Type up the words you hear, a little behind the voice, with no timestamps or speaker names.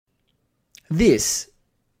This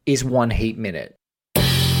is One Heat Minute.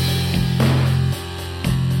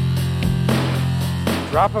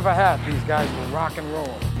 Drop of a hat, these guys will rock and roll.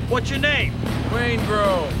 What's your name? Wayne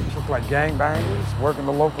Grove. Look like gangbangers, working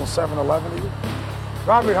the local 7-Eleven here.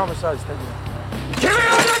 Robbery, homicides, take it in. Give me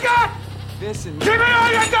all you got! Listen, Give me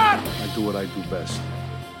all you got! I do what I do best.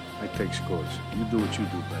 I take scores. You do what you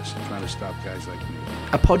do best. Trying to stop guys like me.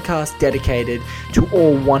 A podcast dedicated to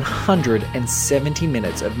all 170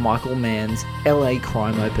 minutes of Michael Mann's LA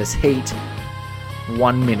crime opus Heat,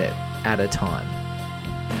 1 minute at a time.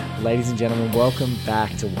 Ladies and gentlemen, welcome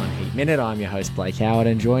back to One Heat Minute. I'm your host, Blake Howard,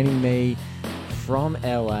 and joining me from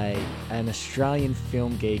LA, an Australian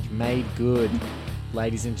film geek made good,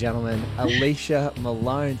 ladies and gentlemen, Alicia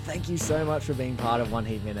Malone. Thank you so much for being part of One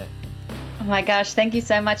Heat Minute. Oh my gosh, thank you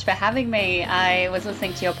so much for having me. I was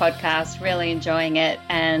listening to your podcast, really enjoying it.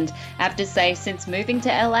 And I have to say, since moving to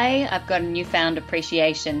LA, I've got a newfound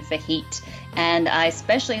appreciation for Heat. And I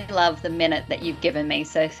especially love the minute that you've given me.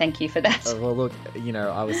 So thank you for that. Well, look,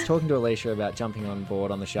 I was talking to Alicia about jumping on board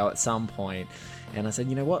on the show at some point. And I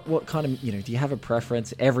said, what kind of, do you have a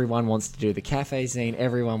preference? Everyone wants to do the cafe scene.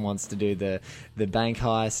 Everyone wants to do the bank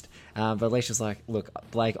heist. But Alicia's like, look,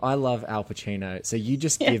 Blake, I love Al Pacino. So you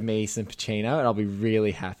just give me some Pacino and I'll be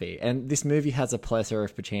really happy. And this movie has a plethora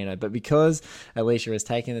of Pacino. But because Alicia has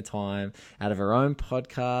taken the time out of her own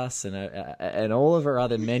podcasts and all of her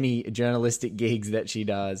other many journalistic gigs that she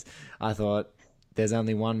does, I thought there's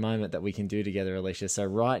only one moment that we can do together, Alicia. So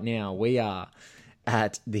right now we are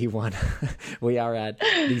at the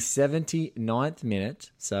 79th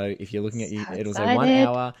minute. So if you're looking at it'll say 1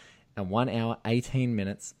 hour and 1 hour 18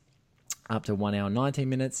 minutes up to 1 hour 19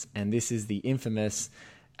 minutes, and this is the infamous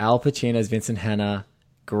Al Pacino's Vincent Hanna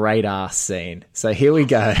great ass scene. So here we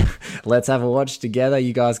go. Let's have a watch together.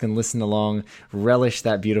 You guys can listen along, relish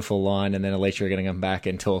that beautiful line, and then Alicia are going to come back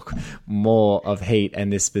and talk more of Heat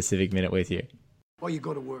and this specific minute with you. Or you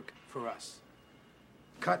go to work for us.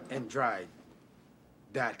 Cut and dried.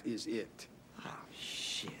 That is it. Oh,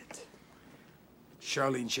 shit.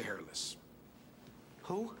 Charlene Shaherless.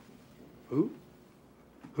 Who? Who?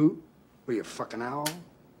 Who? Were you a fucking owl?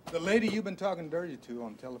 The lady you've been talking dirty to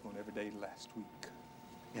on the telephone every day last week.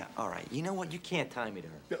 Yeah, all right. You know what? You can't tie me to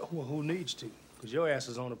her. Well, who needs to? Because your ass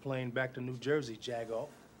is on a plane back to New Jersey, Jagoff.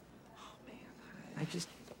 Oh, man.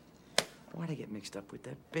 Why'd I get mixed up with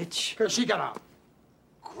that bitch? Because she got a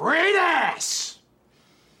great ass!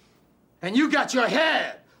 And you got your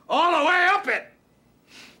head all the way up it!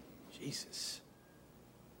 Jesus.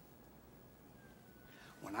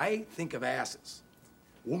 When I think of asses,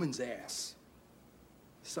 woman's ass,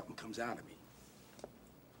 something comes out of me.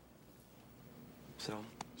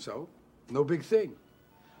 So? No big thing.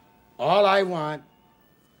 All I want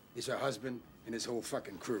is her husband and his whole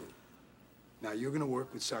fucking crew. Now you're gonna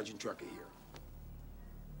work with Sergeant Trucker here.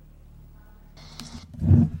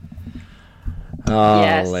 Oh,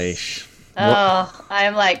 Yes. Leash. Oh,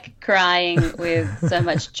 I'm like crying with so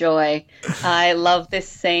much joy. I love this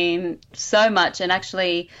scene so much. And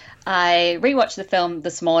actually, I rewatched the film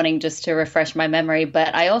this morning just to refresh my memory,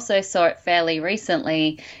 but I also saw it fairly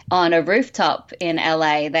recently on a rooftop in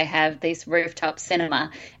LA. They have this rooftop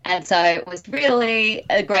cinema. And so it was really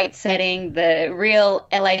a great setting. The real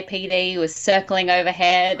LAPD was circling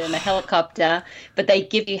overhead in a helicopter, but they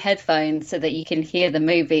give you headphones so that you can hear the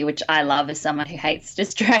movie, which I love as someone who hates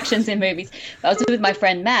distractions in movies. I was with my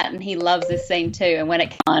friend Matt, and he loves this scene too. And when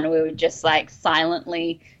it came on, we were just like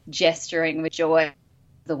silently gesturing with joy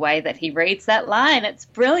the way that he reads that line. It's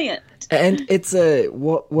brilliant. And it's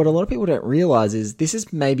what a lot of people don't realize is this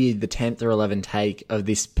is maybe the 10th or 11th take of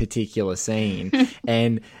this particular scene.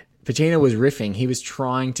 And Pacino was riffing. He was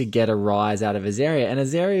trying to get a rise out of Azaria. And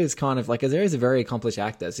Azaria is kind of like, Azaria's a very accomplished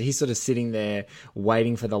actor. So he's sort of sitting there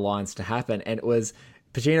waiting for the lines to happen. And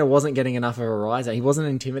Pacino wasn't getting enough of a rise out. He wasn't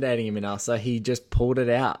intimidating him enough, so he just pulled it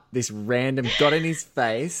out. This random, got in his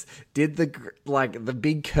face, did the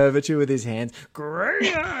big curvature with his hands,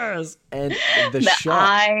 gracious, and the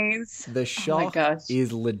eyes. The shock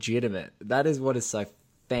is legitimate. That is what is so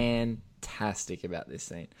fantastic about this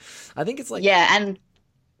scene. I think it's like I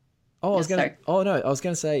was going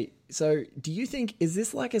to say, so do you think, is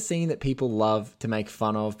this like a scene that people love to make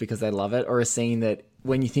fun of because they love it, or a scene that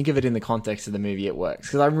when you think of it in the context of the movie, it works?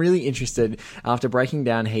 Because I'm really interested, after breaking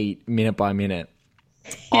down Heat minute by minute,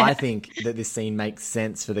 I think that this scene makes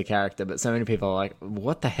sense for the character, but so many people are like,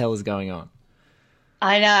 what the hell is going on?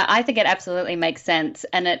 I know. I think it absolutely makes sense.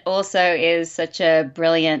 And it also is such a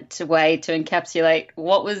brilliant way to encapsulate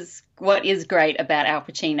what was what is great about Al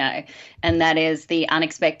Pacino, and that is the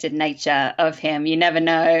unexpected nature of him. You never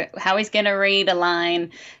know how he's going to read a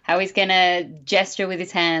line, how he's going to gesture with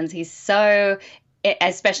his hands. He's so,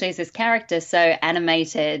 especially as this character, so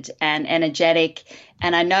animated and energetic.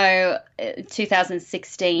 And I know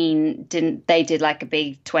 2016 they did like a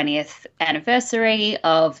big 20th anniversary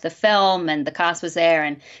of the film, and the cast was there,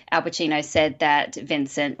 and Al Pacino said that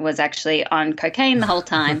Vincent was actually on cocaine the whole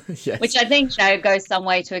time, Yes. which I think goes some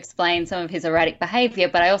way to explain some of his erratic behavior.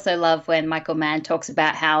 But I also love when Michael Mann talks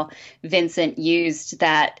about how Vincent used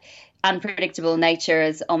that unpredictable nature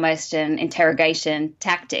as almost an interrogation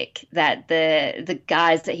tactic, that the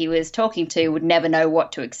guys that he was talking to would never know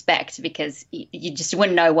what to expect because you just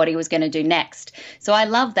wouldn't know what he was going to do next. So I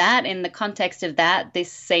love that. In the context of that,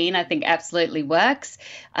 this scene I think absolutely works.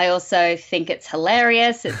 I also think it's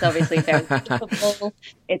hilarious. It's obviously very beautiful.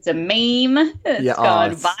 It's a meme. It's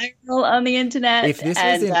gone viral on the internet. If this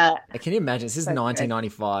was can you imagine? This is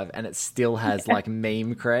 1995 and it still has like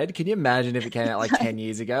meme cred. Can you imagine if it came out like 10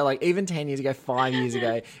 years ago? Like even 10 years ago, 5 years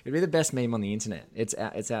ago, it'd be the best meme on the internet. It's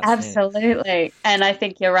outstanding. Absolutely. And I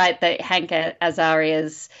think you're right that Hank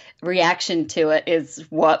Azaria's reaction to it is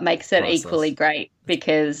what makes it equally great,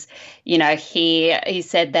 because, you know, he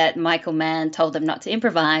said that Michael Mann told him not to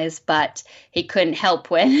improvise, but he couldn't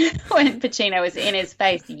help when Pacino was in his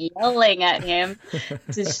face yelling at him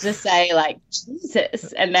to say like,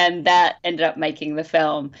 Jesus. And then that ended up making the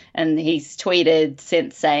film. And he's tweeted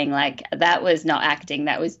since saying like, that was not acting,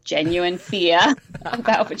 that was genuine fear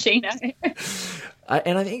about Pacino.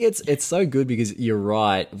 And I think it's so good because you're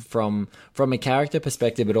right, from a character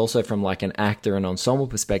perspective, but also from like an actor and ensemble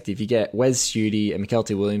perspective. You get Wes Studi and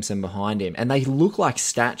Mykelti Williamson behind him, and they look like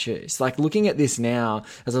statues. Like looking at this now,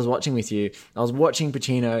 as I was watching with you, I was watching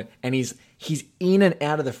Pacino, and he's in and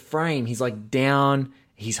out of the frame. He's like down,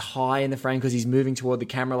 he's high in the frame because he's moving toward the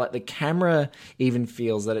camera. Like the camera even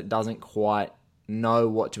feels that it doesn't quite know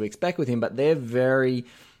what to expect with him, but they're very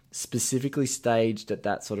specifically staged at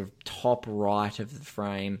that sort of top right of the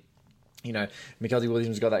frame. You know, Mykelti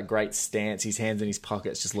Williams got that great stance. His hands in his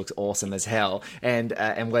pockets just looks awesome as hell. And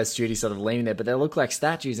Wes Studi sort of leaning there, but they look like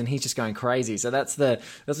statues, and he's just going crazy. So that's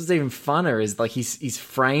what's even funner, is like he's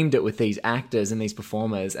framed it with these actors and these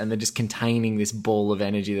performers, and they're just containing this ball of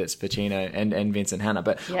energy that's Pacino and Vincent Hanna.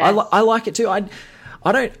 But yes. I like it too.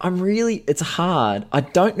 It's hard. I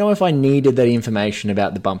don't know if I needed that information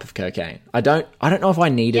about the bump of cocaine. I don't know if I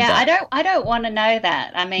needed that. Yeah, I don't want to know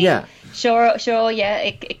that. I mean, sure, yeah,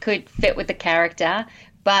 it could fit with the character.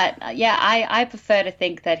 But I prefer to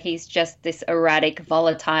think that he's just this erratic,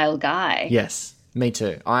 volatile guy. Yes, me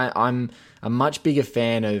too. I'm a much bigger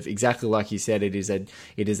fan of, exactly like you said, it is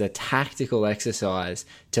a tactical exercise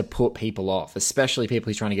to put people off, especially people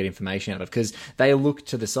he's trying to get information out of, because they look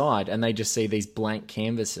to the side and they just see these blank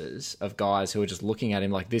canvases of guys who are just looking at him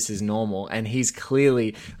like this is normal, and he's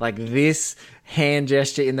clearly like, this hand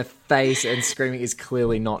gesture in the face and screaming is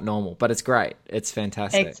clearly not normal, but it's great. It's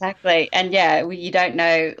fantastic. Exactly. And you don't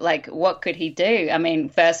know, like, what could he do? I mean,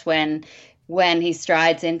 first when he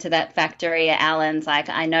strides into that factory, Alan's like,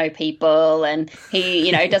 I know people, and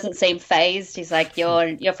he, doesn't seem phased. He's like,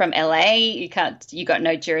 you're from LA, you got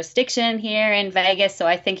no jurisdiction here in Vegas. So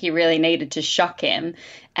I think he really needed to shock him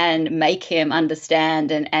and make him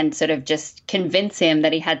understand and sort of just convince him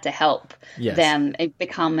that he had to help them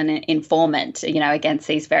become an informant, against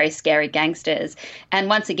these very scary gangsters. And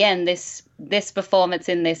once again, this performance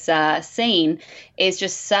in this scene is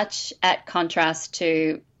just such at contrast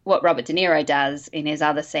to what Robert De Niro does in his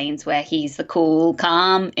other scenes, where he's the cool,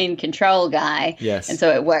 calm, in control guy. Yes. And so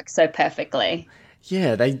it works so perfectly.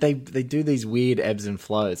 Yeah, they do these weird ebbs and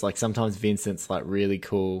flows. Like sometimes Vincent's like really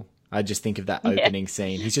cool. I just think of that opening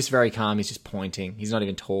scene. He's just very calm. He's just pointing. He's not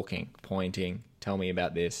even talking. Pointing. Tell me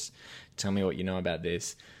about this. Tell me what you know about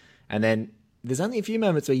this. And then there's only a few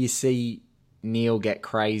moments where you see Neil get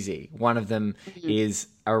crazy. One of them is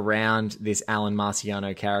around this Alan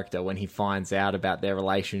Marciano character when he finds out about their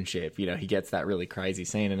relationship. He gets that really crazy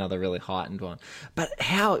scene, another really heightened one. But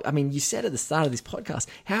you said at the start of this podcast,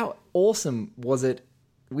 how awesome was it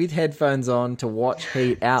with headphones on to watch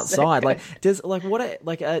Heat outside?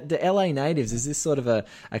 The LA natives, is this sort of a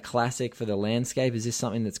classic for the landscape? Is this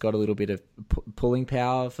something that's got a little bit of pulling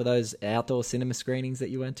power for those outdoor cinema screenings that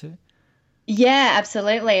you went to? Yeah,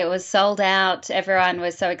 absolutely. It was sold out. Everyone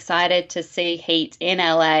was so excited to see Heat in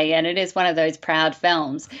LA, and it is one of those proud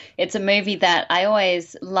films. It's a movie that I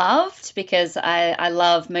always loved because I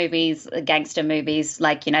love movies, gangster movies,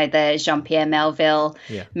 like, the Jean-Pierre Melville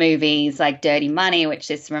movies like Dirty Money, which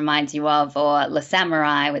this reminds you of, or Le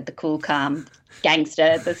Samurai with the cool, calm gangster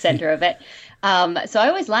at the center of it. So I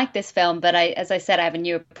always liked this film, but as I said, I have a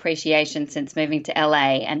new appreciation since moving to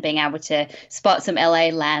LA and being able to spot some LA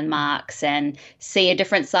landmarks and see a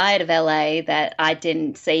different side of LA that I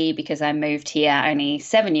didn't see because I moved here only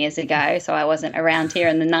 7 years ago. So I wasn't around here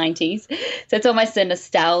in the 90s. So it's almost a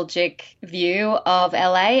nostalgic view of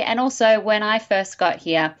LA. And also when I first got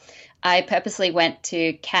here, I purposely went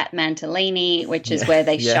to Cat Mantellini, which is where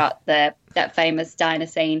they shot that famous diner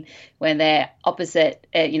scene when they're opposite,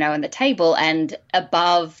 in the table, and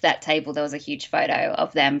above that table there was a huge photo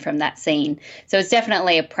of them from that scene. So it's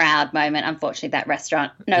definitely a proud moment. Unfortunately, that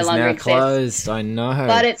restaurant no longer exists. Closed. I know,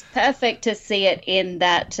 but it's perfect to see it in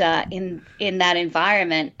that in that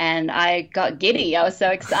environment, and I got giddy. I was so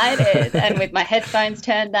excited, and with my headphones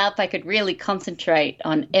turned up, I could really concentrate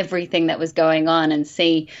on everything that was going on and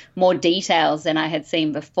see more details than I had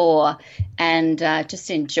seen before, and just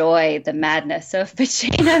enjoy the madness of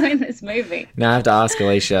Pacino in this movie. Now I have to ask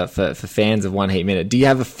Alicia, for fans of One Heat Minute, do you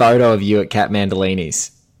have a photo of you at Cat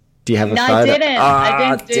Mandolini's? Do you have a photo? I didn't. I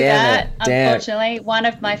Oh, didn't do damn that, it. unfortunately. One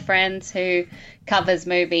of my friends who covers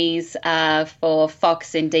movies for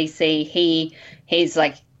Fox in DC, he's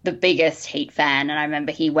like the biggest Heat fan, and I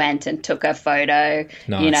remember he went and took a photo,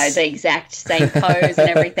 Nice. The exact same pose and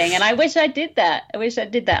everything, and I wish I did that.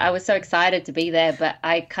 I was so excited to be there, but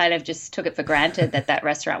I kind of just took it for granted that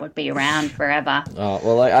restaurant would be around forever. Oh,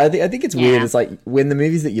 well, I think it's weird. It's like when the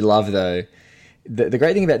movies that you love, though, the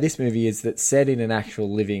great thing about this movie is that set in an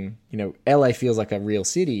actual living, LA feels like a real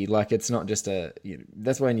city. Like it's not just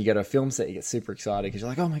that's when you go to a film set, you get super excited because you're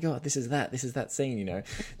like, oh my God, this is that scene,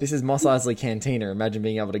 This is Mos Eisley Cantina. Imagine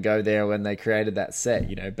being able to go there when they created that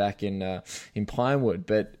set, back in Pinewood.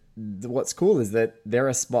 But what's cool is that there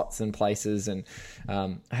are spots and places, and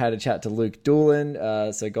I had a chat to Luke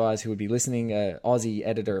Doolan, so guys who would be listening, Aussie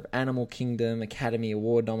editor of Animal Kingdom, Academy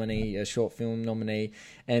Award nominee, a short film nominee,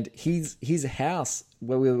 and his house,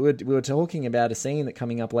 where we were talking about a scene that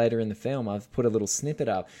coming up later in the film. I've put a little snippet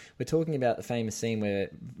up. We're talking about the famous scene where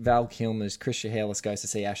Val Kilmer's Chris Shiherlis goes to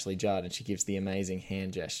see Ashley Judd, and she gives the amazing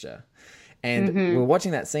hand gesture. And we're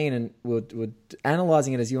watching that scene, and we're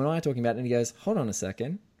analysing it as you and I are talking about it, and he goes, hold on a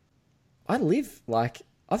second.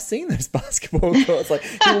 I've seen those basketball courts. Like,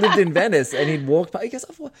 he lived in Venice and he'd walked by. He goes,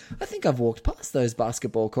 I think I've walked past those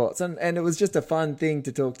basketball courts. And it was just a fun thing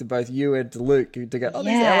to talk to both you and to Luke to go,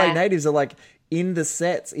 these LA natives are like in the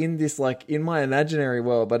sets, in this, like, in my imaginary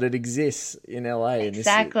world, but it exists in LA.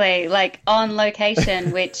 Exactly. Like on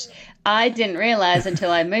location, which I didn't realize until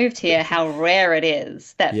I moved here how rare it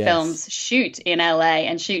is that films shoot in LA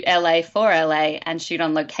and shoot LA for LA and shoot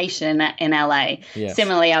on location in LA. Yes.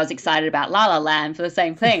 Similarly, I was excited about La La Land for the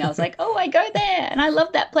same thing. I was like, oh, I go there and I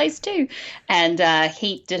love that place too. And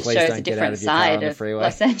Heat just shows a different side of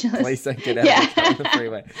Los Angeles. Please don't get out of your car on the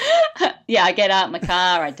freeway. Yeah, I get out in my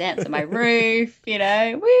car, I dance on my roof,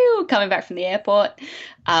 coming back from the airport.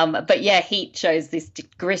 But yeah, Heat shows this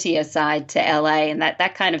grittier side to LA, and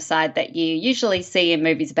that kind of side that you usually see in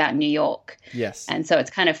movies about New York. Yes. And so it's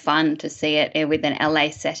kind of fun to see it with an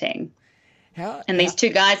LA setting. These two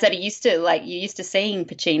guys that you're used to seeing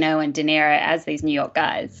Pacino and De Niro as these New York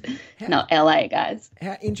guys, not LA guys.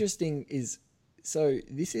 How interesting so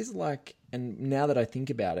this is like, and now that I think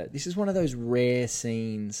about it, this is one of those rare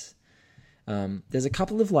scenes. There's a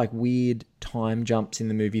couple of like weird time jumps in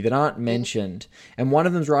the movie that aren't mentioned, and one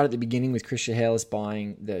of them's right at the beginning with Chris Shiherlis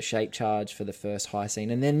buying the shape charge for the first high scene,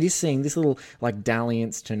 and then this scene, this little like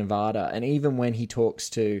dalliance to Nevada, and even when he talks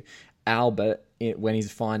to Albert when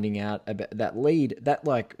he's finding out about that lead, that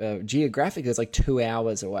like geographically is like 2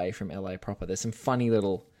 hours away from LA proper. There's some funny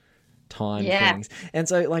little time things, and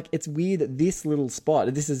so like it's weird that this little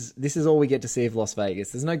spot, this is all we get to see of Las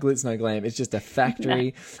Vegas. There's no glitz, no glam. It's just a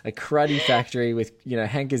factory, a cruddy factory with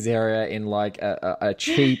Hank Azaria in like a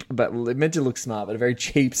cheap, but meant to look smart, but a very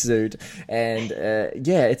cheap suit, and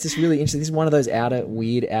it's just really interesting. This is one of those out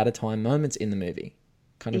of time moments in the movie,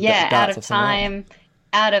 kind of out of time.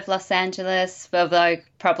 Out of Los Angeles, although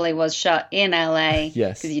probably was shot in LA.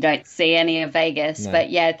 Yes. Because you don't see any of Vegas. No. But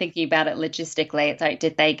yeah, thinking about it logistically, it's like,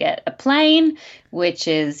 did they get a plane, which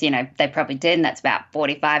is, they probably did, and that's about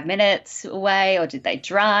 45 minutes away, or did they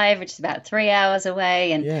drive, which is about 3 hours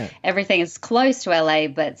away, and everything is close to LA,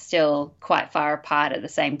 but still quite far apart at the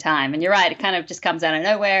same time. And you're right, it kind of just comes out of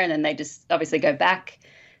nowhere, and then they just obviously go back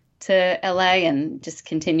to LA and just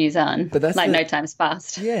continues on. But that's like no time's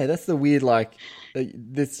passed. Yeah, that's the weird, like,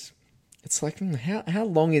 this It's like, how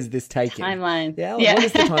long is this taking? Timeline. Yeah, Yeah. what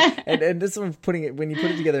is the time? And this one, putting it, when you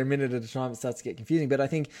put it together a minute at a time, it starts to get confusing. But I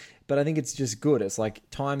think it's just good. It's like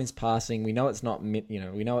time is passing. We know it's not, we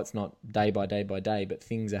know it's not day by day by day, but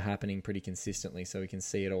things are happening pretty consistently, so we can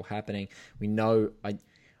see it all happening. We know.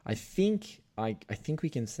 I think we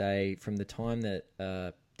can say from the time that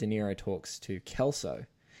De Niro talks to Kelso,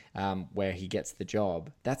 where he gets the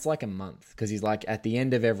job, that's like a month, because he's like, at the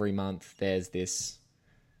end of every month, there's this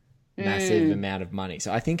massive amount of money.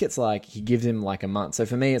 So I think it's like he gives him like a month. So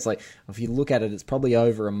for me, it's like, if you look at it, it's probably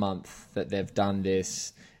over a month that they've done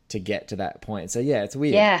this to get to that point. So yeah, it's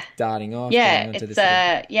weird starting off. Yeah, it's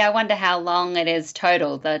I wonder how long it is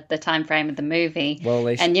total, the time frame of the movie. Well,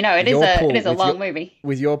 Alicia, and it is a long movie.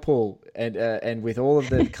 With your pool and with all of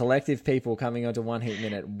the collective people coming onto One Heat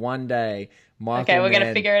Minute, one day we're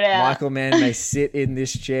gonna figure it out. Michael Mann may sit in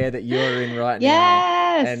this chair that you're in right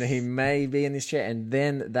now, and he may be in this chair, and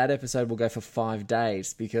then that episode will go for 5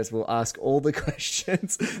 days, because we'll ask all the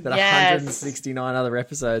questions that 169 other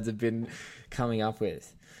episodes have been coming up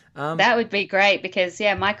with. That would be great, because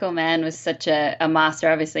Michael Mann was such a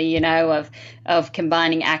master, obviously, of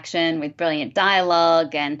combining action with brilliant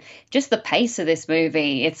dialogue, and just the pace of this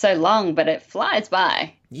movie. It's so long, but it flies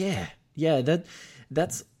by. Yeah,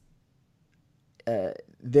 that's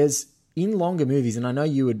there's in longer movies, and I know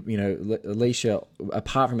you would, Alicia,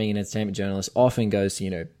 apart from being an entertainment journalist, often goes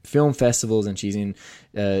to, film festivals, and she's in,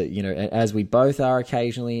 as we both are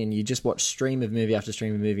occasionally, and you just watch stream of movie after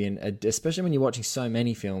stream of movie, and especially when you're watching so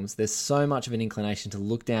many films, there's so much of an inclination to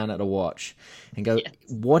look down at a watch and go,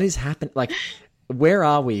 what is happening? Like, where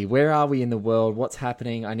are we? Where are we in the world? What's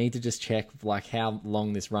happening? I need to just check, like, how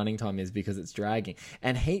long this running time is, because it's dragging.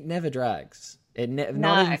 And Heat never drags.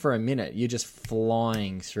 Not even for a minute. You're just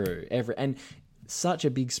flying through and such a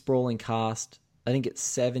big sprawling cast. I think it's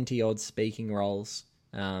 70 odd speaking roles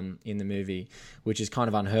in the movie, which is kind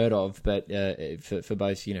of unheard of, but for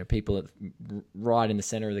both, people right in the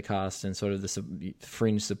center of the cast and sort of the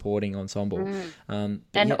fringe supporting ensemble.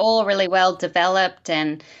 All really well developed,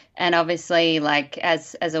 and obviously, like,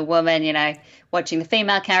 as a woman, watching the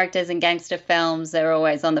female characters in gangster films, they're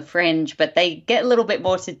always on the fringe, but they get a little bit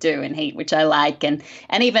more to do in Heat, which I like. And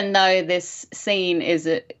even though this scene is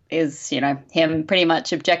him pretty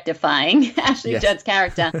much objectifying Ashley Judd's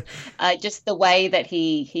character, just the way that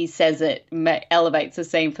he says it elevates the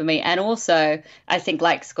scene for me. And also, I think,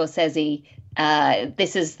 like Scorsese,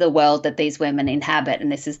 this is the world that these women inhabit, and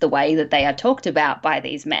this is the way that they are talked about by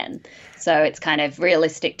these men. So it's kind of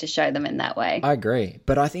realistic to show them in that way. I agree.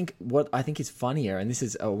 But I think what I think is funnier, and this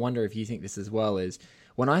is, I wonder if you think this as well, is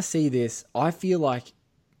when I see this, I feel like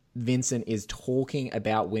Vincent is talking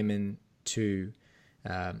about women to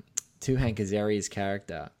Hank Azaria's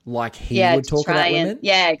character, like he would talk about women.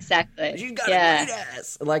 Yeah, exactly. She's got a great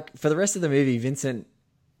ass. Like, for the rest of the movie, Vincent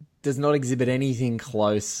does not exhibit anything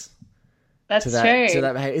close. That's to that, true. To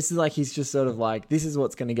that behavior. It's like he's just sort of like, this is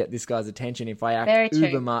what's going to get this guy's attention if I act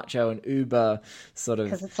uber macho and uber sort of.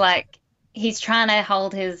 Because it's like he's trying to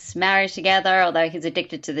hold his marriage together, although he's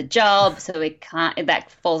addicted to the job, so he can't.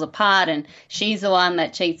 That falls apart, and she's the one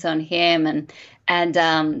that cheats on him,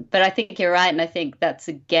 but I think you're right, and I think that's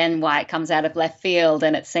again why it comes out of left field,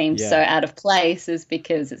 and it seems so out of place, is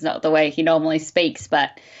because it's not the way he normally speaks,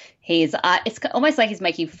 but. It's almost like he's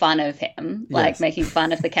making fun of him, like making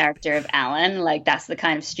fun of the character of Alan. Like, that's the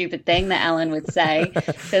kind of stupid thing that Alan would say.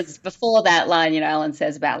 Because before that line, Alan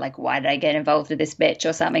says about, like, why did I get involved with this bitch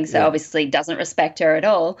or something? So obviously doesn't respect her at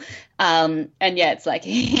all. It's like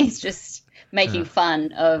he's just making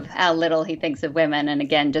fun of how little he thinks of women, and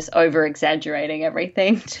again, just over-exaggerating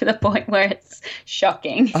everything to the point where it's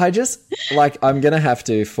shocking. I just, like, I'm going to have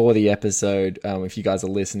to, for the episode, if you guys are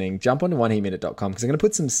listening, jump onto oneheatminute.com, because I'm going to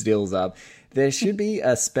put some stills up. There should be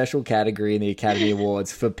a special category in the Academy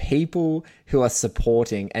Awards for people who are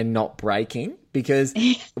supporting and not breaking, because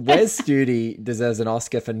Wes Studi deserves an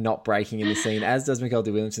Oscar for not breaking in the scene, as does Michael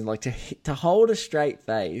D. Williamson. Like, to hold a straight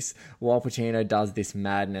face while Pacino does this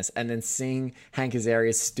madness, and then seeing Hank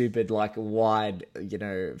Azaria's stupid, like, wide,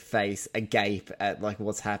 face agape at, like,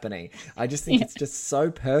 what's happening. I just think it's just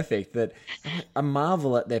so perfect that I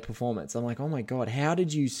marvel at their performance. I'm like, oh my God, how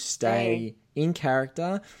did you stay in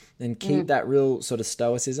character and keep that real sort of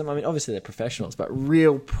stoicism? I mean, obviously they're professionals, but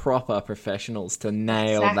real proper professionals to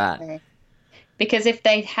nail that. Because if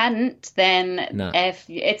they hadn't, then if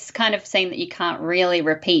it's kind of saying that you can't really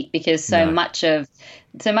repeat, because so much of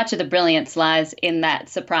so much of the brilliance lies in that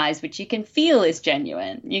surprise, which you can feel is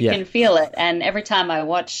genuine. You Yeah. can feel it. And every time I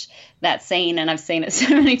watch that scene, and I've seen it so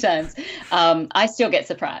many times, I still get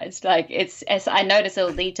surprised. Like I notice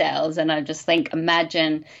little details, and I just think,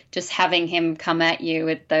 imagine just having him come at you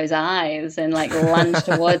with those eyes and like lunge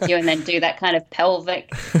towards you, and then do that kind of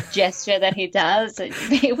pelvic gesture that he does.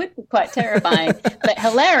 It would be quite terrifying, but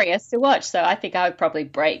hilarious to watch. So I think I would probably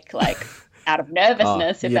break like out of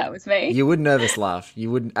nervousness if that was me. You would nervous laugh. You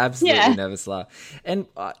would absolutely Yeah. nervous laugh. And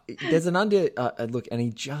there's an look, and he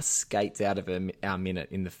just skates out of our minute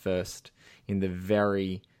in the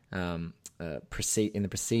very in the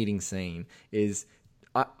preceding scene. Is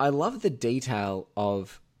I love the detail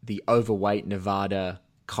of the overweight Nevada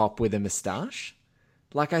cop with a mustache.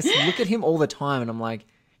 Like, I look at him all the time, and I'm like,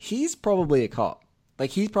 he's probably a cop. Like,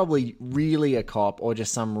 he's probably really a cop, or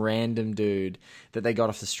just some random dude that they got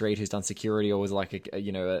off the street who's done security, or was like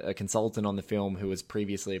a consultant on the film who was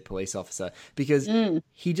previously a police officer. Because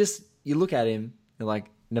you look at him, you're like,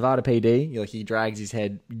 Nevada PD, you're like, he drags his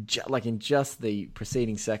head in just the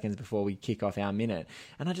preceding seconds before we kick off our minute.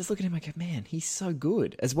 And I just look at him, I go, man, he's so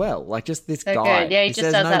good as well. Like, just this So guy. good. Yeah, he just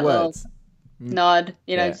says does no that little words. nod,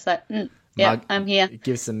 Yeah. just like, yeah, Mug- I'm here. It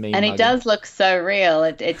gives some mean And he mugging. does look so real.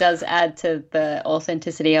 It does add to the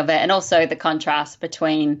authenticity of it, and also the contrast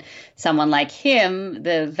between someone like him,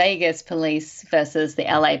 the Vegas police, versus the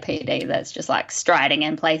LAPD that's just like striding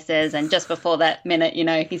in places. And just before that minute,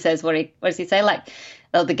 he says, what does he say? Like,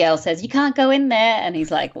 the girl says, "You can't go in there," and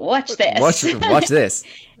he's like, "Watch this." Watch this.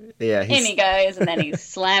 Yeah, In he goes, and then he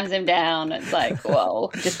slams him down. It's like,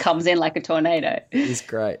 whoa, just comes in like a tornado. he's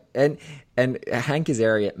great. And Hank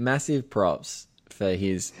Azaria, massive props for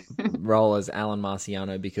his role as Alan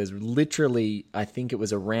Marciano, because literally, I think it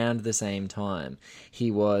was around the same time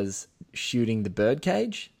he was shooting The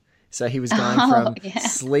Birdcage. So he was going from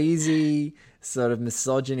sleazy, sort of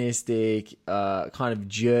misogynistic, kind of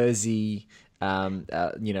Jersey,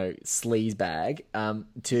 sleaze bag,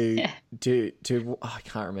 to I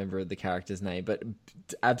can't remember the character's name, but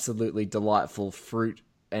absolutely delightful fruit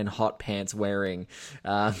and hot pants wearing,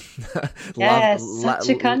 Yes, such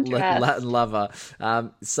a contrast. Latin lover.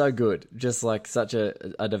 So good, just like such a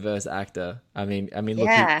diverse actor. I mean, look,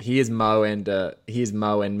 Yeah. he is Mo, and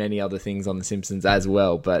many other things on The Simpsons as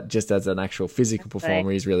well. But just as an actual physical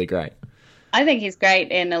performer, he's really great. I think he's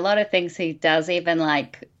great in a lot of things he does, even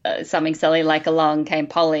like something silly like Along Came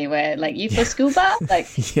Polly, where like, you for scuba? Like,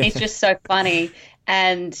 he's just so funny.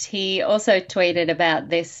 And he also tweeted about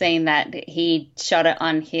this scene that he shot it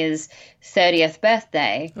on his 30th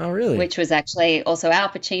birthday. Oh, really? Which was actually also Al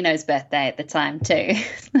Pacino's birthday at the time too.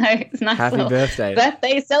 So it's a nice Happy little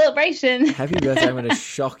birthday celebration. Happy birthday. I'm going to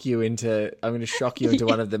shock you into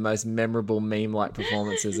one of the most memorable meme-like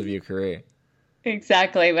performances of your career.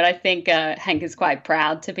 Exactly, but I think Hank is quite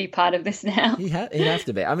proud to be part of this now. He'd have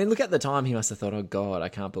to be. I mean, look at the time. He must have thought, "Oh God, I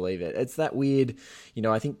can't believe it." It's that weird.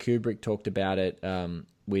 I think Kubrick talked about it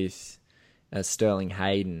with Sterling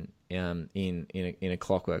Hayden in A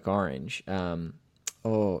Clockwork Orange. It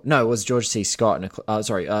was George C. Scott.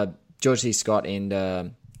 George C. Scott and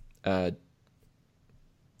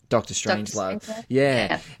Doctor Strangelove.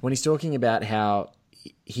 Yeah, when he's talking about how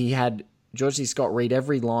he had George C. Scott read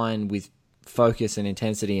every line with focus and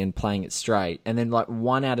intensity and playing it straight, and then like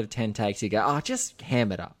 1 out of 10 takes you go, just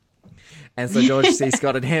ham it up. And so George C.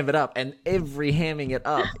 Scott had hammed it up, and every hamming it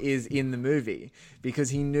up is in the movie, because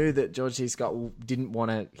he knew that George C. Scott didn't want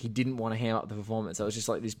to ham up the performance. So it was just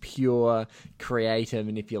like this pure creative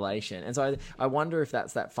manipulation. And so I wonder if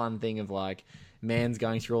that's that fun thing of like, man's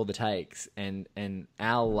going through all the takes, and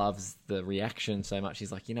Al loves the reaction so much.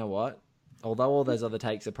 He's like, you know what? Although all those other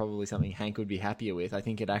takes are probably something Hank would be happier with, I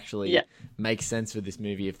think it actually makes sense for this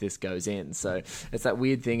movie if this goes in. So it's that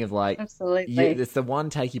weird thing of like, absolutely, it's the one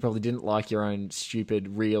take you probably didn't like your own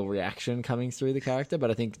stupid real reaction coming through the character, but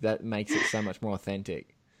I think that makes it so much more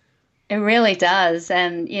authentic. It really does.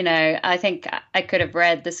 And, I think I could have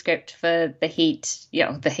read the script for The Heat.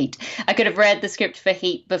 I could have read the script for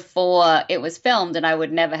Heat before it was filmed, and I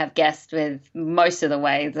would never have guessed with most of the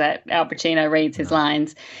way that Al Pacino reads his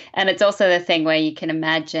lines. And it's also the thing where you can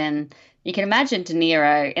imagine De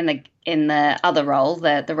Niro in the other role,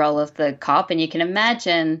 the role of the cop, and you can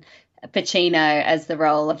imagine Pacino as the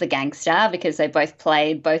role of the gangster, because they both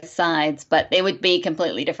played both sides, but it would be a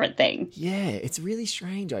completely different thing. Yeah, it's really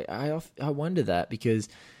strange. I wonder that, because,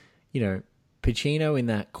 Pacino in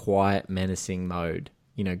that quiet, menacing mode,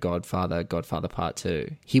 Godfather Part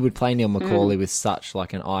 2, he would play Neil McCauley with such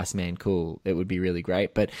like an Iceman cool. It would be really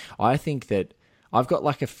great. But I think that I've got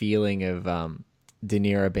like a feeling of De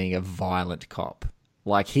Niro being a violent cop.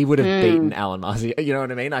 Like, he would have beaten Alan Muzzy. You know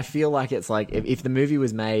what I mean? I feel like it's like if the movie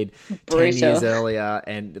was made 10 years earlier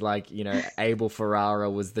and, like, you know, Abel Ferrara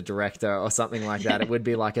was the director or something like that, it would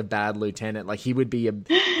be like a Bad Lieutenant. Like, he'd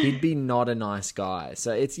be not a nice guy.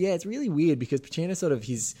 So it's really weird because Pacino sort of,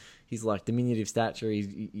 he's like diminutive stature.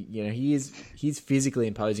 He's physically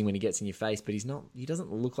imposing when he gets in your face, but he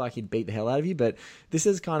doesn't look like he'd beat the hell out of you. But this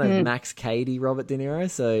is kind of Max Cady, Robert De Niro.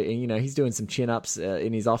 So, and, you know, he's doing some chin-ups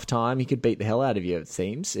in his off time. He could beat the hell out of you, it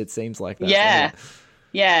seems. It seems like that. Yeah.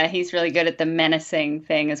 Yeah, he's really good at the menacing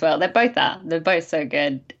thing as well. They both are. They're both so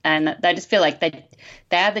good. And they just feel like they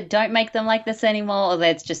either don't make them like this anymore, or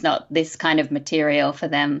there's just not this kind of material for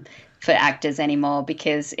them, for actors anymore.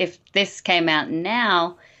 Because if this came out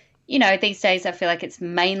now, you know, these days I feel like it's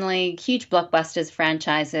mainly huge blockbusters,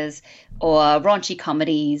 franchises, or raunchy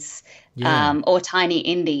comedies, or tiny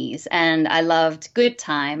indies. And I loved Good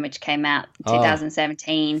Time, which came out in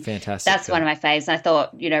 2017. Fantastic. That's one of my faves. And I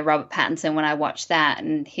thought, you know, Robert Pattinson, when I watched that,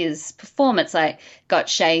 and his performance, like, got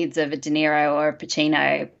shades of a De Niro or a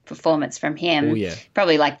Pacino performance from him. Oh, yeah.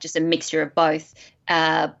 Probably like just a mixture of both.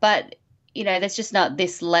 But, you know, there's just not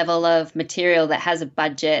this level of material that has a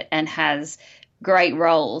budget and has great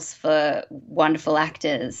roles for wonderful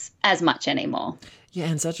actors as much anymore. Yeah,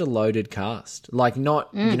 and such a loaded cast. Like, not,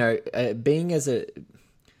 you know, being as a,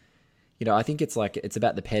 you know, I think it's like, it's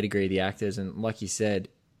about the pedigree of the actors. And like you said,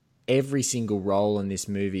 every single role in this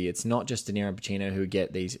movie, it's not just De Niro and Pacino who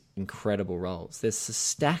get these incredible roles. There's a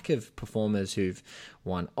stack of performers who've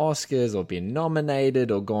won Oscars or been nominated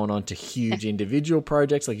or gone on to huge individual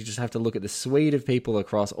projects. Like, you just have to look at the suite of people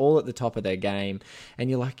across, all at the top of their game, and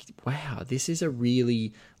you're like, wow, this is a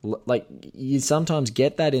really, like, you sometimes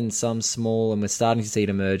get that in some small, and we're starting to see it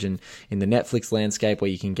emerge in the Netflix landscape where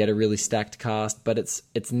you can get a really stacked cast, but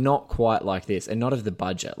it's not quite like this, and not of the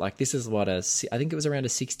budget. Like, this is I think it was around a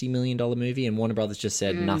 $60 million movie, and Warner Brothers just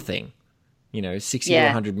said nothing. You know, 60 or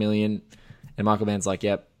 100 million, and Michael Mann's like,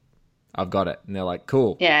 yep, I've got it. And they're like,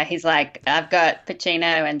 cool. Yeah, he's like, I've got Pacino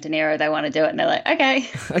and De Niro, they want to do it. And they're like, okay,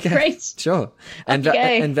 great. Sure. And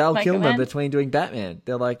Val Kilmer between doing Batman.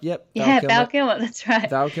 They're like, yep. Val Kilmer, that's right.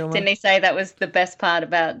 Val Kilmer. Didn't he say that was the best part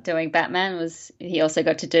about doing Batman, was he also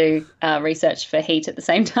got to do research for Heat at the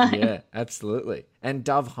same time? Yeah, absolutely. And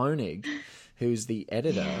Dov Honig, who's the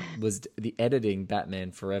editor, was the editing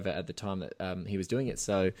Batman Forever at the time that he was doing it.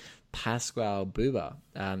 So Pasquale Buba,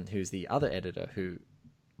 who's the other editor, who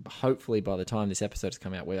hopefully by the time this episode has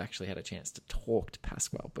come out, we've actually had a chance to talk to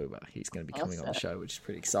Pasquale Buba. He's going to be coming on the show, which is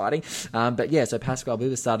pretty exciting. But yeah, so Pasquale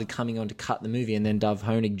Buba started coming on to cut the movie, and then Dov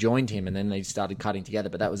Honig joined him, and then they started cutting together.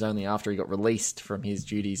 But that was only after he got released from his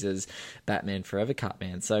duties as Batman Forever cut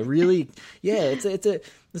man. So really, yeah, it's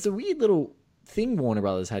a weird little thing Warner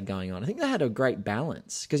Brothers had going on. I think they had a great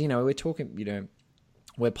balance because, you know, we're talking, you know,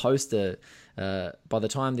 we're by the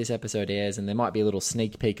time this episode airs, and there might be a little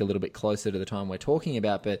sneak peek a little bit closer to the time we're talking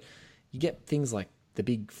about, but you get things like the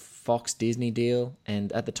big Fox Disney deal,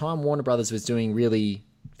 and at the time Warner Brothers was doing really,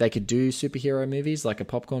 they could do superhero movies like a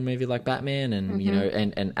popcorn movie like Batman, and you know,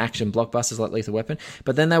 and action blockbusters like Lethal Weapon,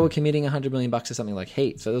 but then they were committing $100 million to something like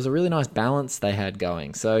Heat. So there was a really nice balance they had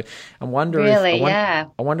going. So I'm wondering, I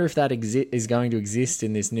wonder if that is going to exist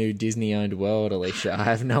in this new Disney-owned world, Alicia. I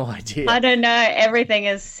have no idea. I don't know. Everything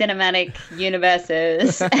is cinematic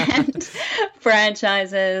universes and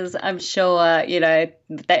franchises. I'm sure, you know,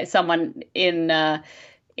 that someone in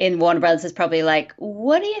Warner Brothers is probably like,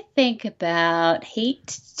 what do you think about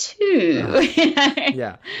Heat 2? You know?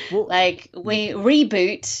 Yeah. Well, like, we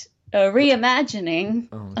reboot a reimagining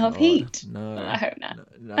of Heat. No. I hope not.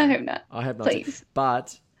 No, I hope not. I hope not. Please.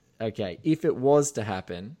 But, okay, if it was to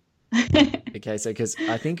happen, okay, so because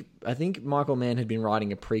I think Michael Mann had been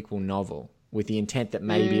writing a prequel novel with the intent that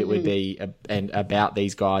maybe it would be about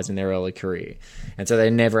these guys in their early career. And so they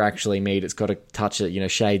never actually meet. It's got a touch of, you know,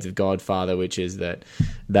 shades of Godfather, which is that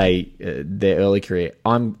their early career.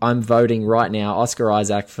 I'm voting right now Oscar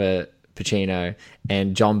Isaac for Pacino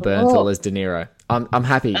and John Bernthal as De Niro. I'm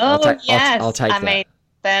happy. I'll take that. I mean,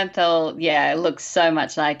 Bernthal, yeah, looks so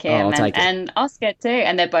much like him, and Oscar too,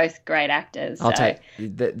 and they're both great actors. I'll take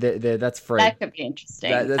that's free. That could be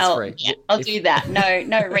interesting. That's free. Yeah, I'll do that. No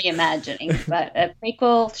reimagining, but a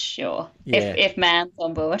prequel, sure. Yeah. If Mann's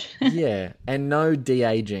on board. Yeah, and no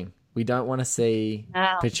de-aging. We don't want to see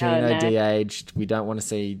Pacino de-aged. We don't want to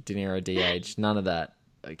see De Niro de-aged. None of that.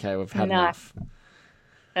 Okay, we've had enough.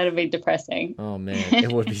 That'd be depressing. Oh man, it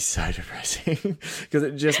would be so depressing because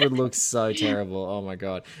it just would look so terrible. Oh my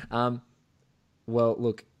god. Well,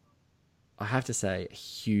 look, I have to say a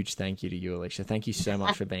huge thank you to you, Alicia. Thank you so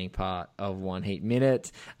much for being part of One Heat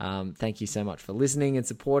Minute. Thank you so much for listening and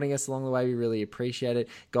supporting us along the way. We really appreciate it.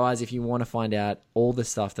 Guys, if you want to find out all the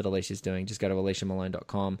stuff that Alicia's doing, just go to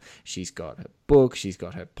aliciamalone.com. She's got her book. She's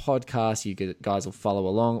got her podcast. You guys will follow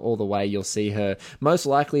along all the way. You'll see her. Most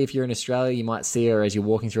likely, if you're in Australia, you might see her as you're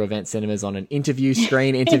walking through Event Cinemas on an interview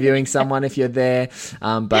screen, interviewing someone if you're there.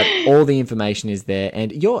 But all the information is there.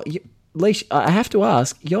 And Leash, I have to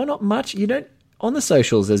ask, you're not much, you don't on the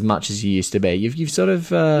socials as much as you used to be. You've sort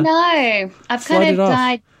of no, I've kind of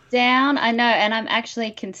died down. I know, and I'm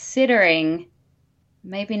actually considering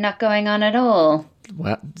maybe not going on at all.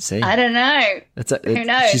 Well, see, I don't know. Who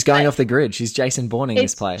knows? She's going off the grid. She's Jason Bourning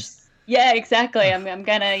this place. Yeah, exactly. I'm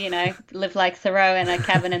gonna, live like Thoreau in a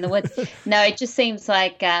cabin in the woods. No, it just seems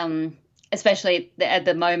like, especially at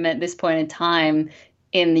the moment, this point in time.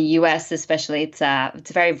 In the US especially, it's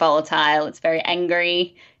very volatile, it's very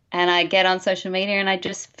angry, and I get on social media and I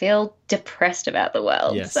just feel depressed about the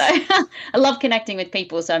world. Yes. So I love connecting with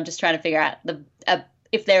people, so I'm just trying to figure out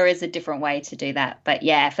if there is a different way to do that. But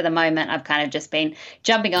yeah, for the moment, I've kind of just been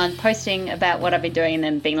jumping on, posting about what I've been doing and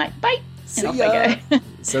then being like, bye, and off I go.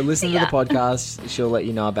 So listen to the podcast. She'll let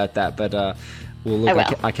you know about that. But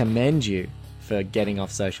I commend you for getting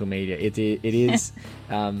off social media. It is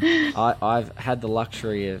I've had the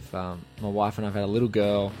luxury of my wife and I've had a little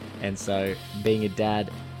girl, and so being a dad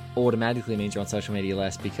automatically means you're on social media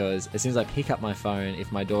less, because as soon as I pick up my phone,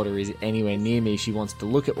 if my daughter is anywhere near me, she wants to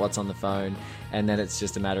look at what's on the phone, and then it's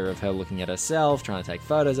just a matter of her looking at herself, trying to take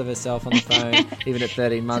photos of herself on the phone. Even at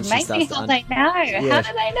 13 months, she starts to how they know. Yeah, how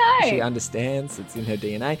do they know? She understands. It's in her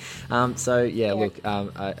DNA.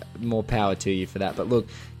 Look, more power to you for that. But look,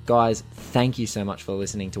 guys, thank you so much for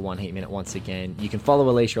listening to One Heat Minute once again. You can follow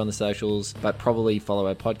Alicia on the socials, but probably follow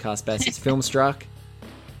her podcast best. It's Filmstruck.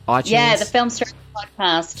 iTunes. Yeah, the Filmstruck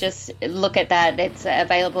podcast. Just look at that. It's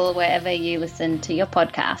available wherever you listen to your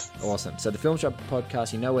podcasts. Awesome. So the Filmstruck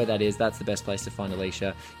podcast, you know where that is. That's the best place to find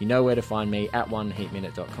Alicia. You know where to find me at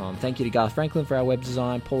oneheatminute.com. Thank you to Garth Franklin for our web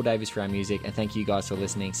design, Paul Davis for our music, and thank you guys for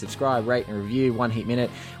listening. Subscribe, rate, and review One Heat Minute.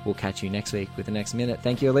 We'll catch you next week with the next minute.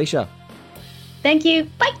 Thank you, Alicia. Thank you.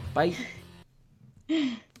 Bye.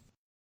 Bye.